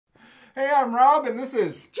Hey, I'm Rob, and this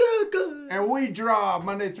is Chicken. And we draw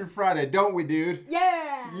Monday through Friday, don't we, dude?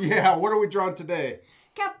 Yeah. Yeah, what are we drawing today?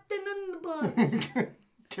 Captain Underpants.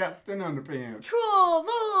 Captain Underpants.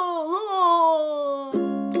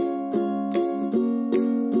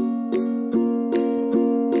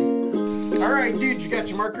 Alright, dude, you got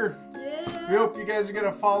your marker? Yeah. We hope you guys are going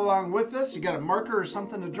to follow along with us. You got a marker or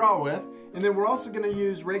something to draw with. And then we're also going to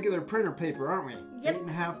use regular printer paper, aren't we? Yep.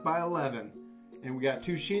 8.5 by 11. And we got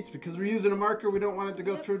 2 sheets because we're using a marker. We don't want it to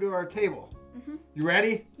go through to our table. You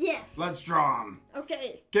ready? Yes. Let's draw them.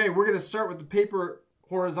 Okay. Okay, we're going to start with the paper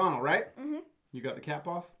horizontal, right? You got the cap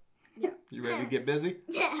off? Yeah. You ready to get busy?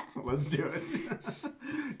 Yeah. Let's do it.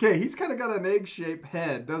 Okay, he's kind of got an egg-shaped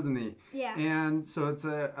head, doesn't he? Yeah. And so it's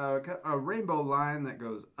a rainbow line that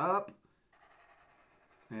goes up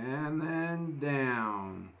and then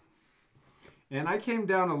down. And I came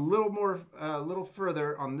down a little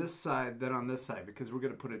further on this side than on this side because we're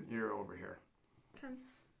going to put an ear over here. Okay.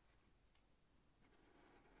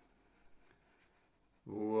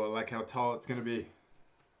 Ooh, I like how tall it's going to be.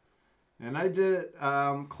 And I did it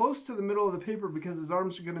close to the middle of the paper because his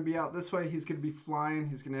arms are going to be out this way. He's going to be flying.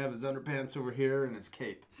 He's going to have his underpants over here and his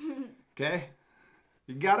cape. Okay?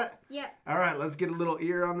 You got it? Yeah. All right, let's get a little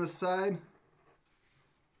ear on this side.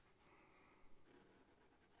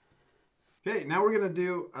 Okay, now we're going to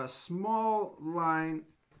do a small line,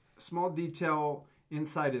 small detail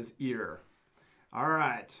inside his ear. All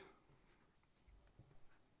right.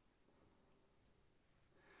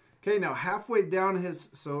 Okay, now halfway down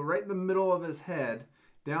so right in the middle of his head,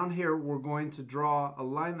 down here, we're going to draw a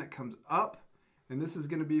line that comes up, and this is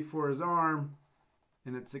going to be for his arm,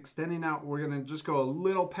 and it's extending out. We're going to just go a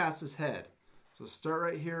little past his head. So start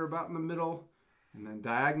right here about in the middle, and then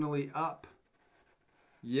diagonally up.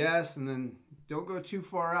 Yes, and then don't go too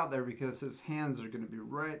far out there because his hands are going to be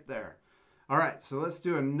right there. All right, so let's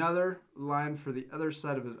do another line for the other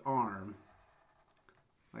side of his arm,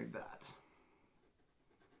 like that.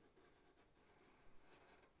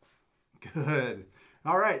 Good.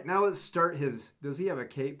 All right, now let's start does he have a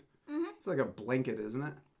cape? It's like a blanket, isn't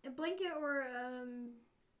it? A blanket or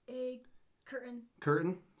a curtain.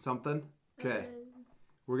 Curtain? Something? Okay.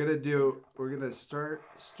 We're gonna start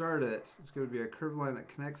it. It's gonna be a curved line that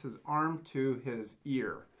connects his arm to his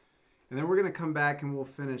ear. And then we're gonna come back and we'll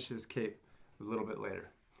finish his cape a little bit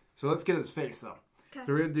later. So let's get his face though. Okay.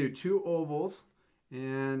 So we're gonna do 2 ovals,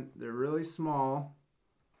 and they're really small,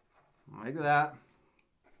 like that.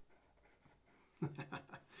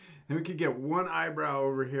 And we could get 1 eyebrow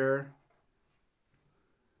over here.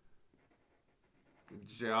 Good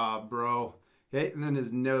job, bro. Okay, and then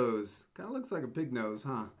his nose. Kind of looks like a pig nose,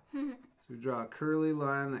 huh? So we draw a curly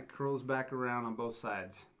line that curls back around on both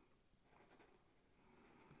sides.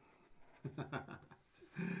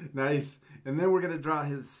 Nice. And then we're going to draw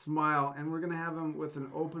his smile, and we're going to have him with an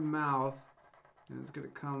open mouth. And it's going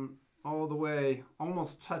to come all the way,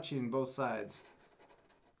 almost touching both sides.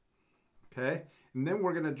 Okay, and then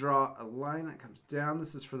we're going to draw a line that comes down.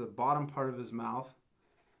 This is for the bottom part of his mouth.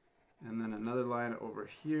 And then another line over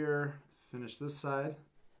here. Finish this side.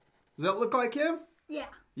 Does that look like him? Yeah.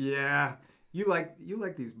 Yeah. You like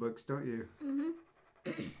these books, don't you?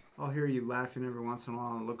 I'll hear you laughing every once in a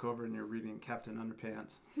while and look over and you're reading Captain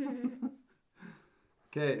Underpants.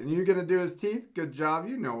 Okay, and you're going to do his teeth? Good job.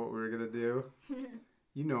 You know what we're going to do.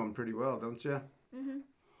 You know him pretty well, don't you?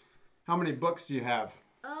 How many books do you have?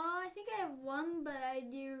 I think I have 1, but I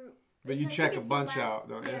do. But you check a bunch out,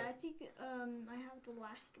 don't you? Yeah, I think I have the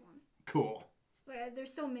last one. Cool. But they're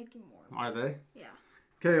still making more. Are they? Yeah.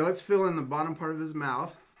 Okay, let's fill in the bottom part of his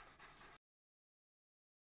mouth.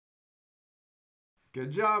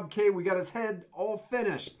 Good job, Kay. We got his head all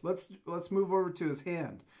finished. Let's move over to his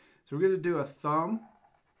hand. So we're going to do a thumb.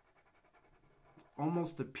 It's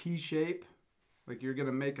almost a P shape. Like you're going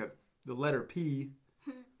to make the letter P.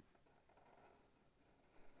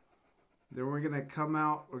 Then we're going to come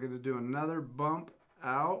out. We're going to do another bump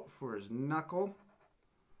out for his knuckle.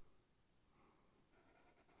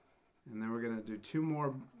 And then we're going to do 2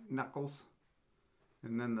 more knuckles.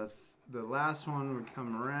 And then the last one would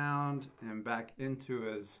come around and back into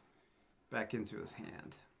his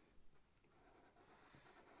hand.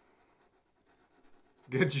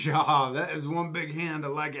 Good job. That is one big hand. I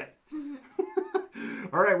like it.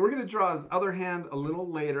 All right, we're going to draw his other hand a little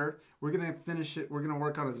later. We're going to finish it. We're going to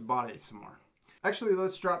work on his body some more. Actually,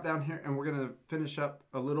 let's drop down here and we're going to finish up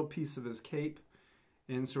a little piece of his cape.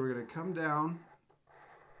 And so we're going to come down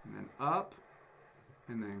and then up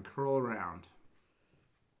and then curl around.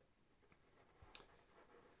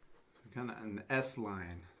 Kind of an S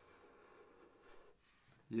line.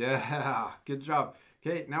 Yeah, good job.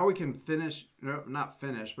 Okay, now we can finish, no, not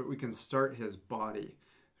finish, but we can start his body.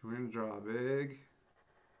 So we're going to draw a big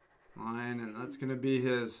line, and that's going to be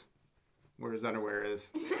his, where his underwear is.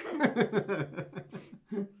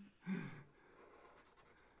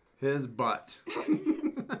 His butt.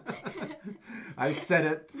 I said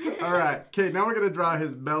it. All right. Okay, now we're going to draw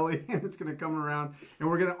his belly, and it's going to come around, and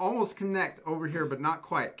we're going to almost connect over here, but not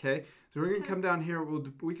quite, okay? So we're going to come down here.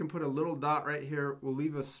 We can put a little dot right here. We'll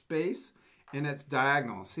leave a space, and it's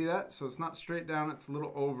diagonal. See that? So it's not straight down. It's a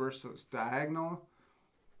little over, so it's diagonal.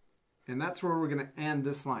 And that's where we're going to end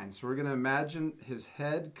this line. So we're going to imagine his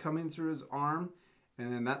head coming through his arm,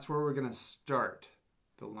 and then that's where we're going to start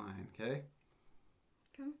the line, okay?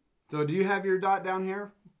 Okay. So do you have your dot down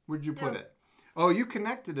here? Where'd you put it? Oh, you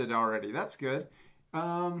connected it already. That's good.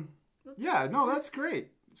 Yeah, no, that's great.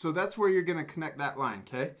 So that's where you're going to connect that line,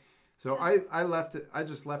 okay? So I left it. I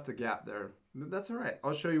just left a gap there. That's all right.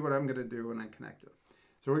 I'll show you what I'm going to do when I connect it.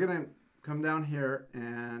 So we're going to come down here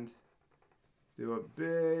and do a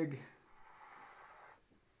big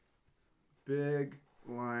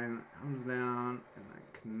line that comes down and then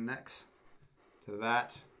connects to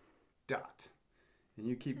that dot. And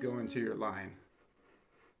you keep going to your line.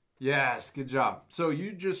 Yes, good job. So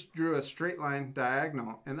you just drew a straight line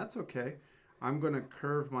diagonal, and that's okay. I'm going to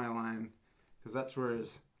curve my line because that's where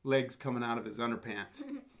his leg's coming out of his underpants.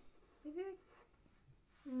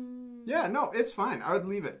 Yeah, no, it's fine. I would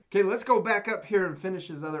leave it. Okay, let's go back up here and finish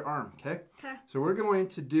his other arm, okay? Okay. So we're going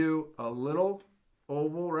to do a little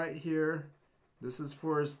oval right here. This is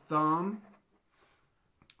for his thumb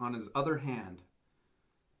on his other hand.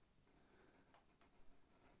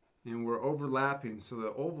 And we're overlapping so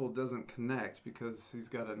the oval doesn't connect because he's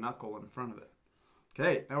got a knuckle in front of it.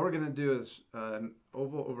 Okay, now we're going to do is an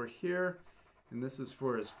oval over here, and this is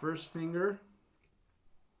for his first finger.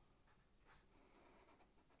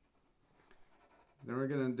 Then we're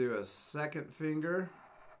going to do a second finger.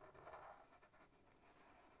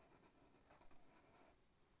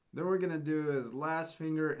 Then we're going to do his last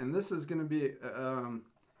finger, and this is going to be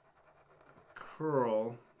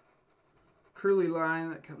curly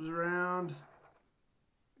line that comes around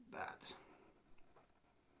that.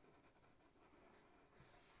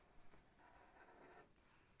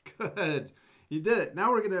 Good. You did it.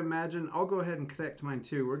 Now we're going to imagine, I'll go ahead and connect mine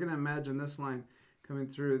too. We're going to imagine this line coming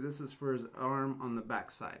through. This is for his arm on the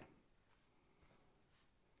back side.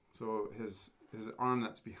 So his arm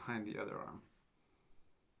that's behind the other arm.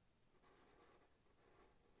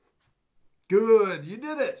 Good, you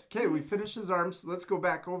did it. Okay, we finished his arms. Let's go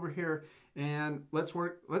back over here and let's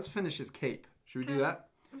finish his cape. Should we do that?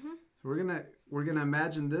 Mm-hmm. So we're gonna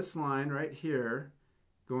imagine this line right here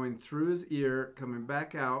going through his ear, coming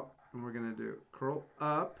back out, and we're gonna do curl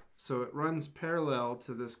up so it runs parallel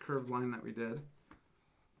to this curved line that we did.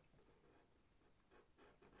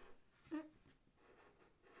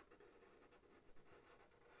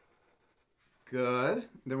 Good.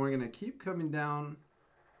 Then we're gonna keep coming down,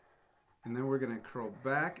 and then we're going to curl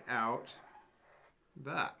back out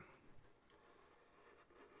that.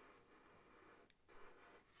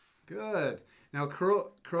 Good. Now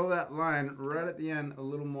curl that line right at the end a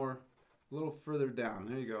little further down.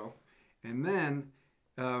 There you go. And then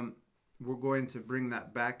we're going to bring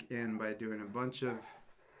that back in by doing a bunch of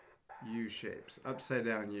U shapes, upside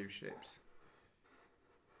down U shapes.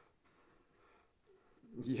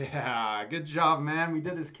 Yeah, good job, man. We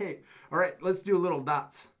did his cape. All right, let's do little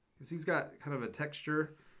dots. Because he's got kind of a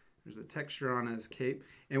texture. There's a texture on his cape.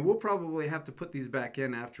 And we'll probably have to put these back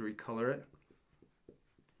in after we color it.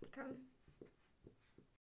 Okay.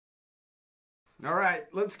 All right,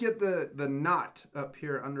 let's get the knot up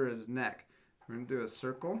here under his neck. We're going to do a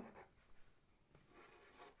circle.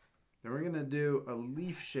 Then we're going to do a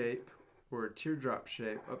leaf shape or a teardrop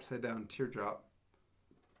shape, upside down teardrop.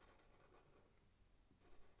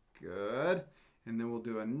 Good. And then we'll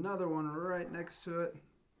do another one right next to it.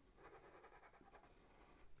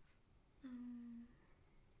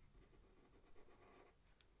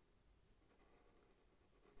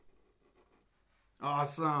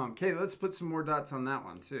 Awesome. Okay, let's put some more dots on that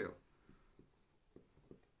one too.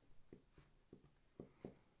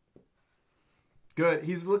 Good.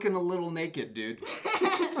 He's looking a little naked, dude.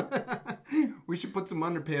 We should put some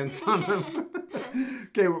underpants on him.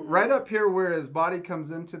 Okay, right up here where his body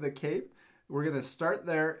comes into the cape, we're going to start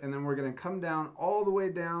there, and then we're going to come down all the way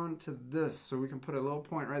down to this. So we can put a little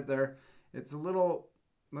point right there. It's a little,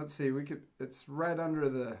 let's see, it's right under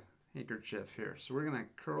the handkerchief here. So we're going to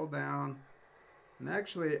curl down. And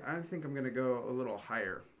actually, I think I'm going to go a little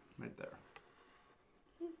higher right there.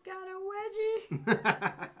 He's got a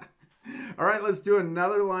wedgie. All right, let's do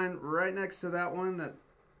another line right next to that one that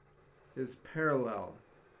is parallel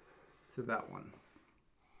to that one.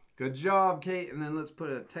 Good job, Kate. And then let's put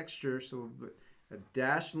a texture. So we'll put a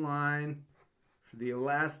dashed line for the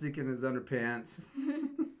elastic in his underpants.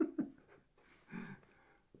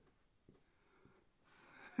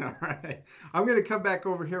 All right. I'm going to come back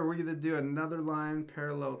over here. We're going to do another line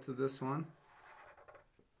parallel to this one.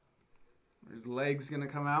 His leg's going to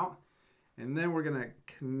come out. And then we're going to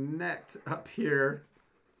connect up here.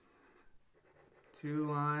 2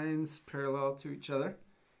 lines parallel to each other.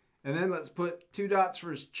 And then let's put 2 dots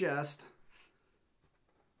for his chest.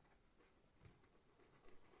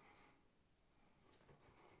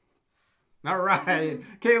 All right.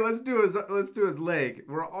 Okay, let's do his leg.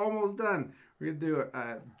 We're almost done. We're going to do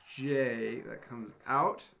a J that comes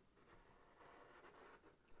out.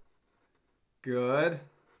 Good.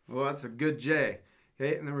 Well, that's a good J.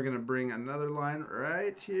 Okay, and then we're going to bring another line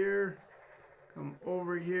right here. Come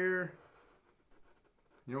over here.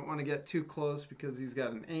 You don't want to get too close because he's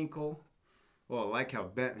got an ankle. Well, I like how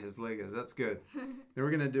bent his leg is. That's good. Then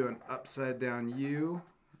we're going to do an upside down U,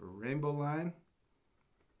 a rainbow line.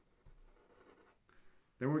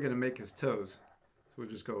 Then we're going to make his toes. So we'll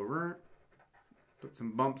just go, put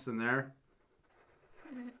some bumps in there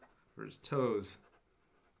for his toes.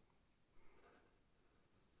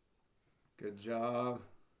 Good job.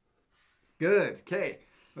 Good. Okay.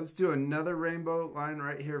 Let's do another rainbow line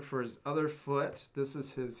right here for his other foot. This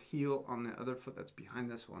is his heel on the other foot that's behind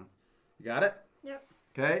this one. You got it? Yep.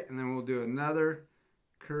 Okay, and then we'll do another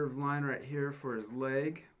curved line right here for his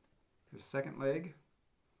leg, his second leg.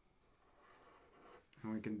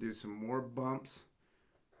 And we can do some more bumps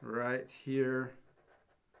right here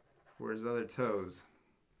for his other toes.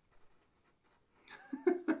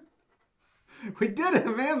 We did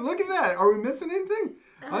it, man. Look at that. Are we missing anything?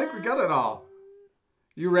 I think we got it all.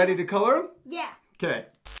 You ready to color them? Yeah. Okay.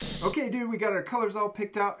 Okay, dude, we got our colors all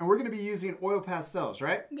picked out, and we're going to be using oil pastels,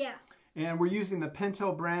 right? Yeah. And we're using the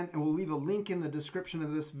Pentel brand, and we'll leave a link in the description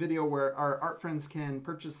of this video where our art friends can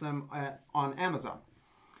purchase them on Amazon.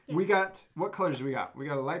 Yeah. We got, what colors do we got? We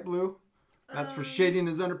got a light blue. That's for shading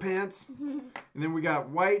his underpants. And then we got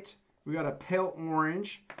white. We got a pale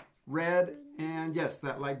orange, red, and yes,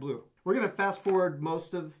 that light blue. We're going to fast forward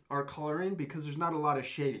most of our coloring because there's not a lot of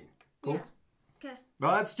shading. Cool? Yeah. Okay.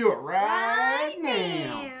 Well, let's do it right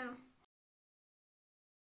now.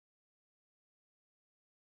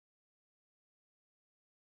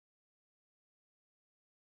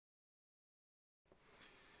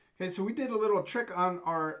 Okay, so we did a little trick on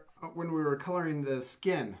our, when we were coloring the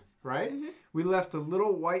skin, right? Mm-hmm. We left a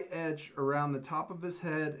little white edge around the top of his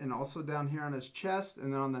head and also down here on his chest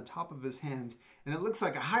and then on the top of his hands. And it looks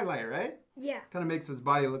like a highlight, right? Yeah. Kind of makes his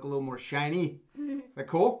body look a little more shiny. Is that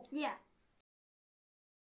cool? Yeah.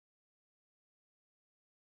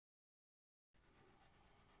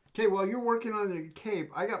 Okay, while you're working on your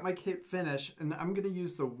cape, I got my cape finished, and I'm going to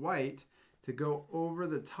use the white to go over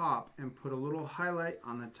the top and put a little highlight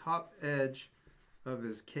on the top edge of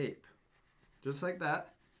his cape. Just like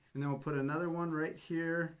that. And then we'll put another one right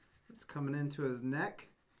here that's coming into his neck,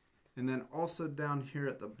 and then also down here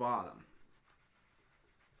at the bottom.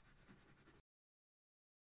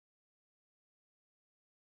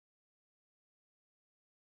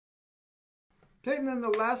 Okay, and then the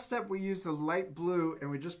last step, we use the light blue, and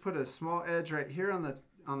we just put a small edge right here on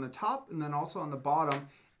the top, and then also on the bottom,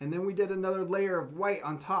 and then we did another layer of white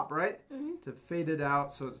on top, right? Mm-hmm. To fade it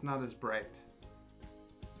out so it's not as bright.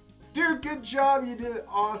 Dude, good job! You did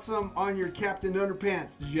awesome on your Captain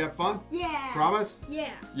Underpants. Did you have fun? Yeah. Promise?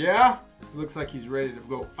 Yeah. Yeah? Looks like he's ready to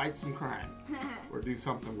go fight some crime or do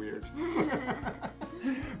something weird.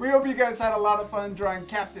 We hope you guys had a lot of fun drawing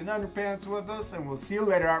Captain Underpants with us, and we'll see you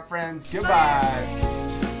later, our friends. Goodbye.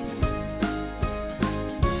 Bye.